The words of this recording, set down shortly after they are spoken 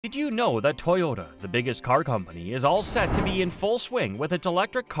Did you know that Toyota, the biggest car company, is all set to be in full swing with its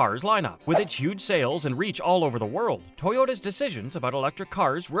electric cars lineup? With its huge sales and reach all over the world, Toyota's decisions about electric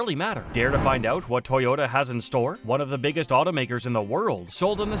cars really matter. Dare to find out what Toyota has in store? One of the biggest automakers in the world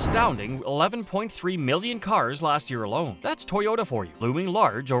sold an astounding 11.3 million cars last year alone. That's Toyota for you, looming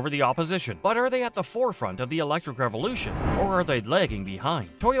large over the opposition. But are they at the forefront of the electric revolution, or are they lagging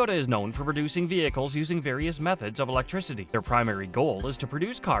behind? Toyota is known for producing vehicles using various methods of electricity. Their primary goal is to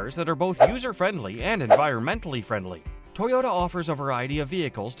produce cars that are both user-friendly and environmentally friendly. Toyota offers a variety of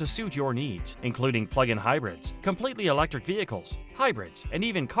vehicles to suit your needs, including plug-in hybrids, completely electric vehicles, hybrids, and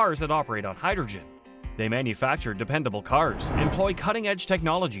even cars that operate on hydrogen. They manufacture dependable cars, employ cutting-edge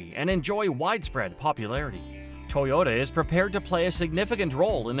technology, and enjoy widespread popularity. Toyota is prepared to play a significant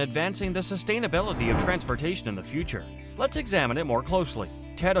role in advancing the sustainability of transportation in the future. Let's examine it more closely.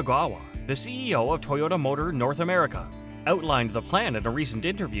 Ted Ogawa, the CEO of Toyota Motor North America, outlined the plan in a recent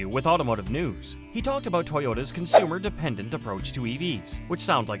interview with Automotive News. He talked about Toyota's consumer-dependent approach to EVs, which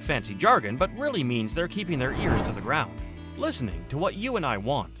sounds like fancy jargon but really means they're keeping their ears to the ground, listening to what you and I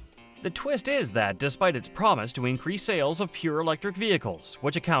want. The twist is that despite its promise to increase sales of pure electric vehicles,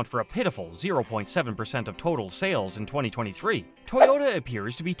 which account for a pitiful 0.7% of total sales in 2023, Toyota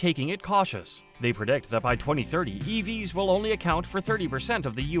appears to be taking it cautious. They predict that by 2030, EVs will only account for 30%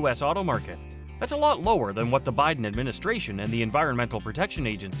 of the US auto market. That's a lot lower than what the Biden administration and the Environmental Protection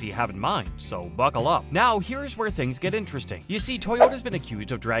Agency have in mind, so buckle up. Now, here's where things get interesting. You see, Toyota's been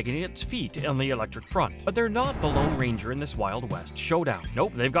accused of dragging its feet on the electric front, but they're not the lone ranger in this Wild West showdown.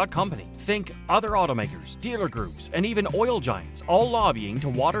 Nope, they've got company. Think other automakers, dealer groups, and even oil giants, all lobbying to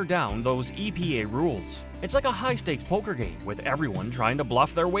water down those EPA rules. It's like a high-stakes poker game, with everyone trying to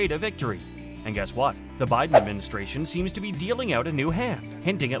bluff their way to victory. And guess what? The Biden administration seems to be dealing out a new hand,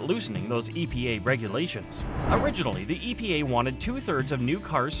 hinting at loosening those EPA regulations. Originally, the EPA wanted 2/3 of new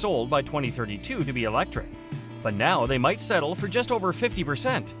cars sold by 2032 to be electric. But now they might settle for just over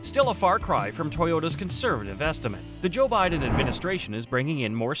 50%, still a far cry from Toyota's conservative estimate. The Joe Biden administration is bringing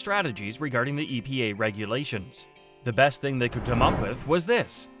in more strategies regarding the EPA regulations. The best thing they could come up with was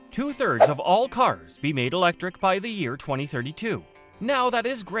this: 2/3 of all cars be made electric by the year 2032. Now, that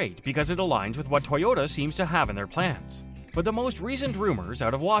is great because it aligns with what Toyota seems to have in their plans. But the most recent rumors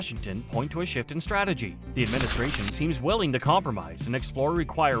out of Washington point to a shift in strategy. The administration seems willing to compromise and explore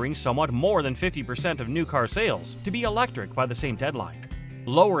requiring somewhat more than 50% of new car sales to be electric by the same deadline,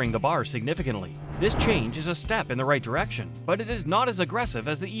 lowering the bar significantly. This change is a step in the right direction, but it is not as aggressive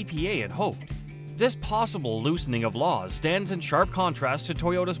as the EPA had hoped. This possible loosening of laws stands in sharp contrast to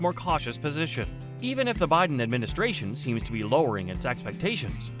Toyota's more cautious position. Even if the Biden administration seems to be lowering its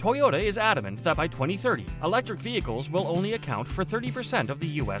expectations, Toyota is adamant that by 2030, electric vehicles will only account for 30% of the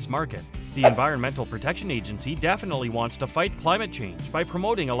US market. The Environmental Protection Agency definitely wants to fight climate change by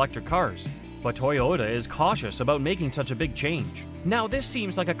promoting electric cars, but Toyota is cautious about making such a big change. Now, this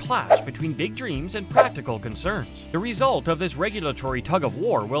seems like a clash between big dreams and practical concerns. The result of this regulatory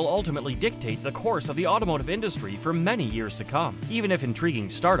tug-of-war will ultimately dictate the course of the automotive industry for many years to come. Even if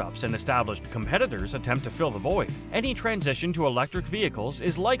intriguing startups and established competitors attempt to fill the void, any transition to electric vehicles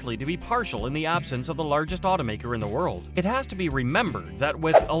is likely to be partial in the absence of the largest automaker in the world. It has to be remembered that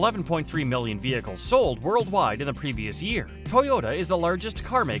with 11.3 million vehicles sold worldwide in the previous year, Toyota is the largest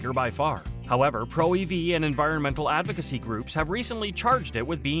car maker by far. However, pro-EV and environmental advocacy groups have recently charged it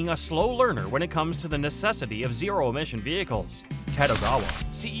with being a slow learner when it comes to the necessity of zero-emission vehicles. Ted Ogawa,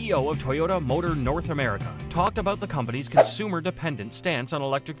 CEO of Toyota Motor North America, talked about the company's consumer-dependent stance on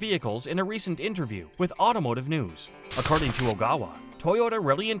electric vehicles in a recent interview with Automotive News. According to Ogawa, Toyota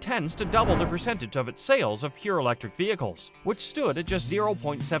really intends to double the percentage of its sales of pure electric vehicles, which stood at just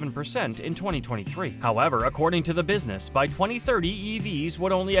 0.7% in 2023. However, according to the business, by 2030, EVs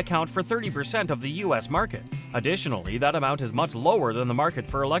would only account for 30% of the US market. Additionally, that amount is much lower than the market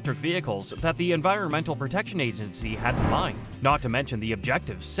for electric vehicles that the Environmental Protection Agency had in mind, not to mention the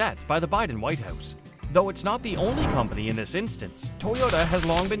objectives set by the Biden White House. Though it's not the only company in this instance, Toyota has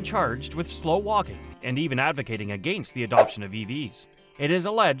long been charged with slow walking and even advocating against the adoption of EVs. It is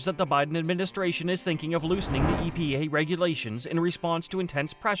alleged that the Biden administration is thinking of loosening the EPA regulations in response to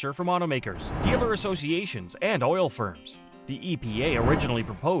intense pressure from automakers, dealer associations, and oil firms. The EPA originally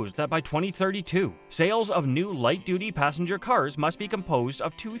proposed that by 2032, sales of new light-duty passenger cars must be composed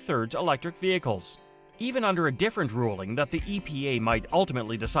of 2/3 electric vehicles. Even under a different ruling that the EPA might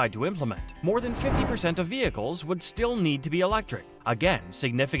ultimately decide to implement, more than 50% of vehicles would still need to be electric, again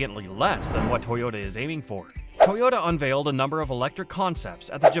significantly less than what Toyota is aiming for. Toyota unveiled a number of electric concepts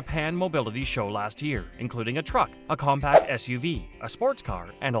at the Japan Mobility Show last year, including a truck, a compact SUV, a sports car,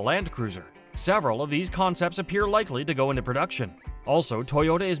 and a Land Cruiser. Several of these concepts appear likely to go into production. Also,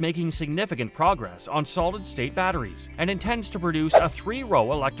 Toyota is making significant progress on solid-state batteries and intends to produce a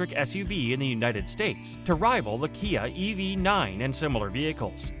 3-row electric SUV in the United States to rival the Kia EV9 and similar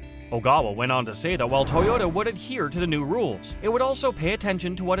vehicles. Ogawa went on to say that while Toyota would adhere to the new rules, it would also pay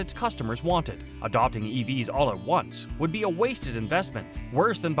attention to what its customers wanted. Adopting EVs all at once would be a wasted investment,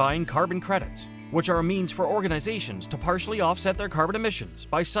 worse than buying carbon credits, which are a means for organizations to partially offset their carbon emissions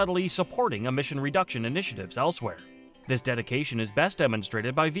by subtly supporting emission reduction initiatives elsewhere. This dedication is best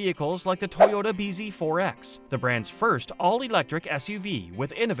demonstrated by vehicles like the Toyota bZ4X, the brand's first all-electric SUV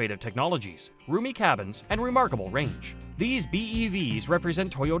with innovative technologies, roomy cabins, and remarkable range. These BEVs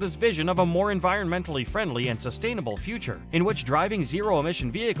represent Toyota's vision of a more environmentally friendly and sustainable future, in which driving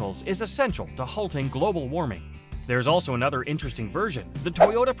zero-emission vehicles is essential to halting global warming. There's also another interesting version, the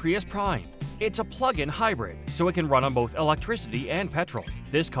Toyota Prius Prime. It's a plug-in hybrid, so it can run on both electricity and petrol.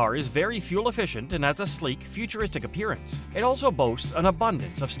 This car is very fuel efficient and has a sleek, futuristic appearance. It also boasts an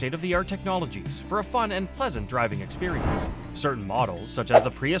abundance of state-of-the-art technologies for a fun and pleasant driving experience. Certain models, such as the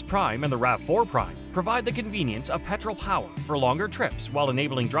Prius Prime and the RAV4 Prime, provide the convenience of petrol power for longer trips while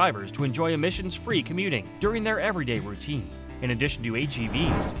enabling drivers to enjoy emissions-free commuting during their everyday routine. In addition to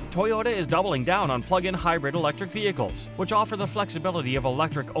HEVs, Toyota is doubling down on plug-in hybrid electric vehicles, which offer the flexibility of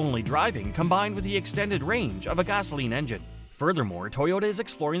electric-only driving combined with the extended range of a gasoline engine. Furthermore, Toyota is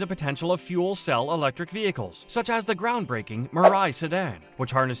exploring the potential of fuel cell electric vehicles, such as the groundbreaking Mirai sedan, which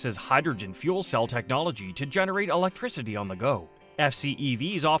harnesses hydrogen fuel cell technology to generate electricity on the go.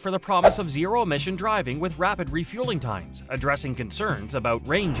 FCEVs offer the promise of zero-emission driving with rapid refueling times, addressing concerns about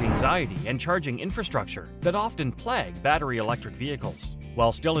range anxiety and charging infrastructure that often plague battery electric vehicles.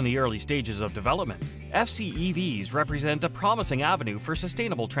 While still in the early stages of development, FCEVs represent a promising avenue for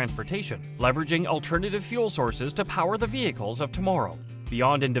sustainable transportation, leveraging alternative fuel sources to power the vehicles of tomorrow.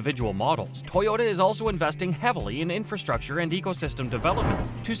 Beyond individual models, Toyota is also investing heavily in infrastructure and ecosystem development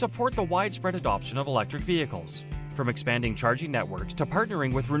to support the widespread adoption of electric vehicles. From expanding charging networks to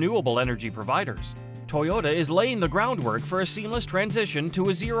partnering with renewable energy providers, Toyota is laying the groundwork for a seamless transition to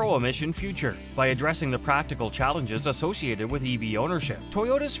a zero-emission future. By addressing the practical challenges associated with EV ownership,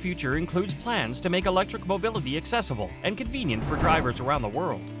 Toyota's future includes plans to make electric mobility accessible and convenient for drivers around the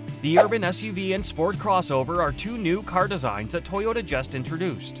world. The Urban SUV and Sport Crossover are two new car designs that Toyota just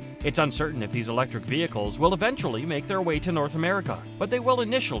introduced. It's uncertain if these electric vehicles will eventually make their way to North America, but they will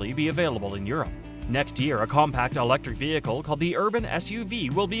initially be available in Europe. Next year, a compact electric vehicle called the Urban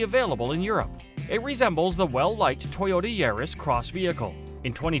SUV will be available in Europe. It resembles the well-liked Toyota Yaris Cross vehicle.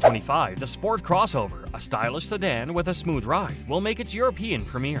 In 2025, the Sport Crossover, a stylish sedan with a smooth ride, will make its European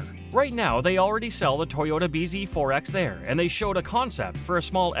premiere. Right now, they already sell the Toyota bZ4X there, and they showed a concept for a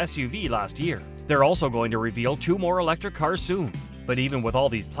small SUV last year. They're also going to reveal 2 more electric cars soon. But even with all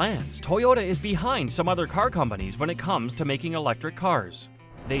these plans, Toyota is behind some other car companies when it comes to making electric cars.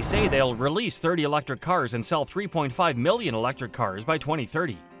 They say they'll release 30 electric cars and sell 3.5 million electric cars by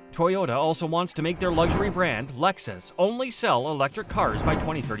 2030. Toyota also wants to make their luxury brand, Lexus, only sell electric cars by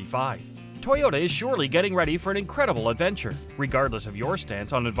 2035. Toyota is surely getting ready for an incredible adventure. Regardless of your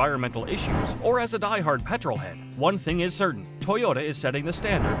stance on environmental issues or as a die-hard petrolhead, one thing is certain: Toyota is setting the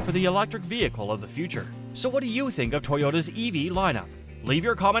standard for the electric vehicle of the future. So what do you think of Toyota's EV lineup? Leave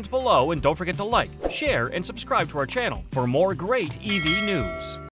your comments below and don't forget to like, share, and subscribe to our channel for more great EV news.